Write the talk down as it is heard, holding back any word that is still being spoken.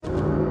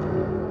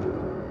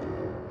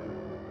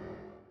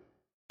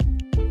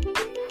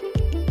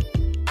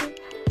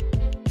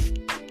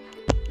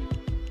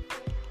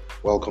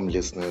Welcome,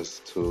 listeners,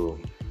 to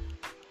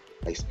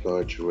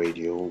iSplurge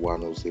Radio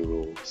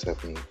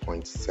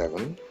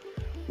 107.7.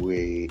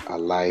 We are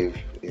live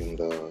in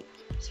the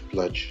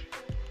Splurge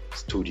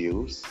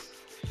studios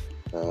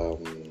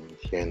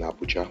here in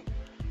Abuja,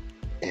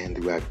 and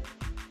we are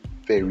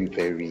very,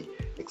 very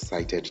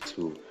excited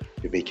to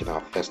be making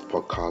our first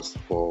podcast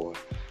for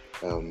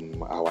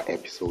our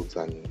episodes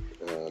and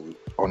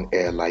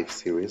on-air live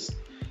series.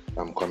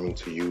 I'm coming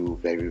to you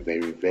very,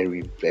 very,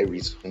 very, very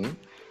soon.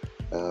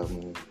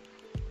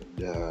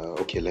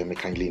 Let me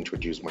kindly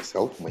introduce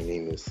myself. My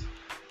name is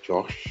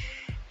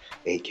Josh,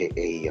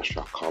 aka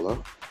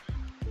Yashakala,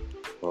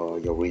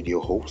 your radio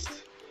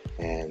host,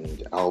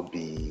 and I'll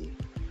be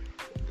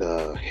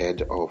the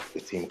head of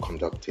the team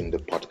conducting the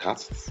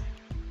podcasts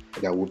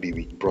that will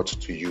be brought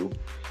to you,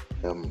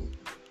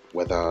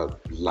 whether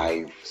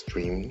live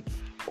stream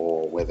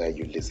or whether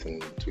you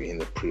listen to in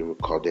the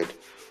pre-recorded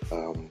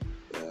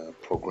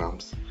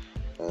programs.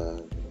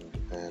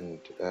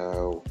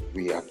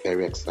 We are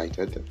very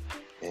excited,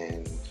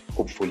 and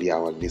hopefully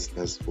our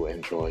listeners will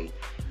enjoy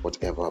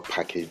whatever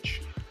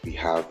package we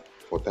have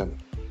for them.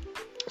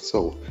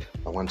 So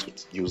I want to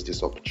use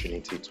this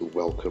opportunity to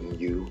welcome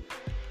you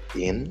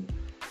in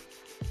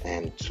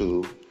and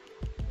to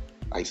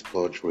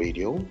iSplurge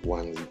Radio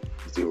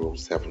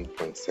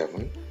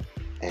 107.7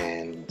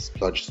 and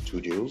Splurge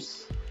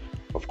Studios.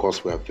 Of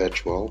course, we are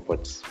virtual,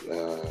 but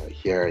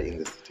here in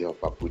the city of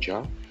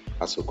Abuja,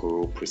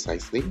 Asokoro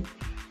precisely,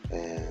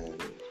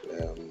 and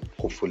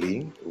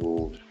hopefully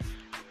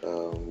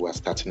we're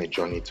starting a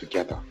journey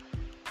together.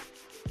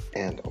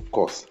 And of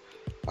course,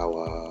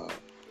 our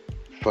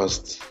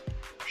first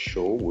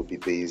show will be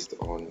based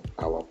on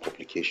our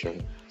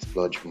publication,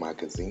 Splurge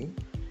Magazine,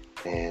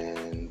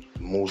 and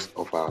most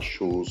of our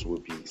shows will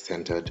be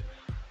centered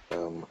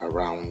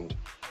around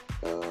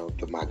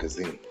the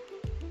magazine.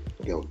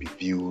 There will be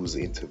views,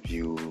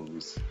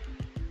 interviews,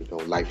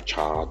 live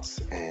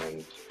charts,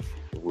 and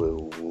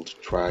we'll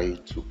try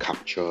to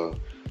capture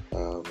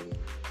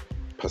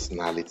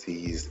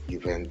personalities,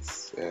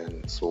 events,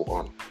 and so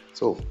on.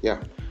 So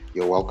yeah,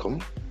 you're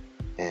welcome,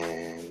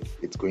 and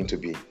it's going to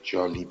be a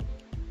jolly,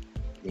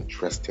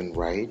 interesting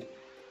ride,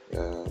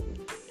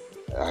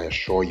 I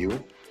assure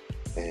you.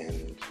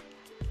 And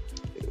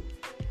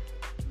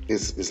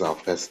this is our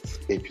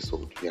first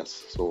episode, yes,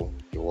 so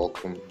you're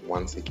welcome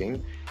once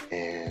again,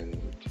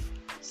 and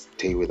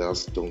stay with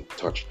us. Don't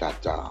touch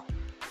that dial.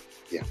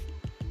 Yeah.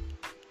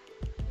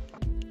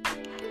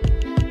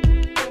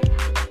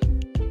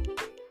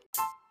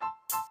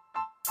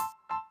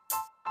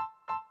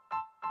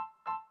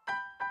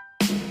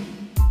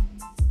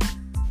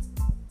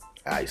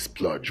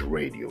 iSplurge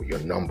Radio, your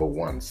number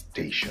one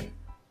station.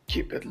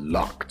 Keep it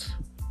locked.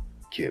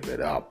 Keep it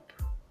up.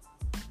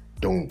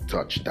 Don't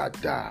touch that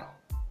dial.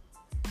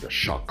 The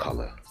shot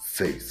color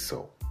says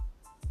so.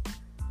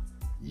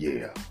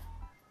 Yeah.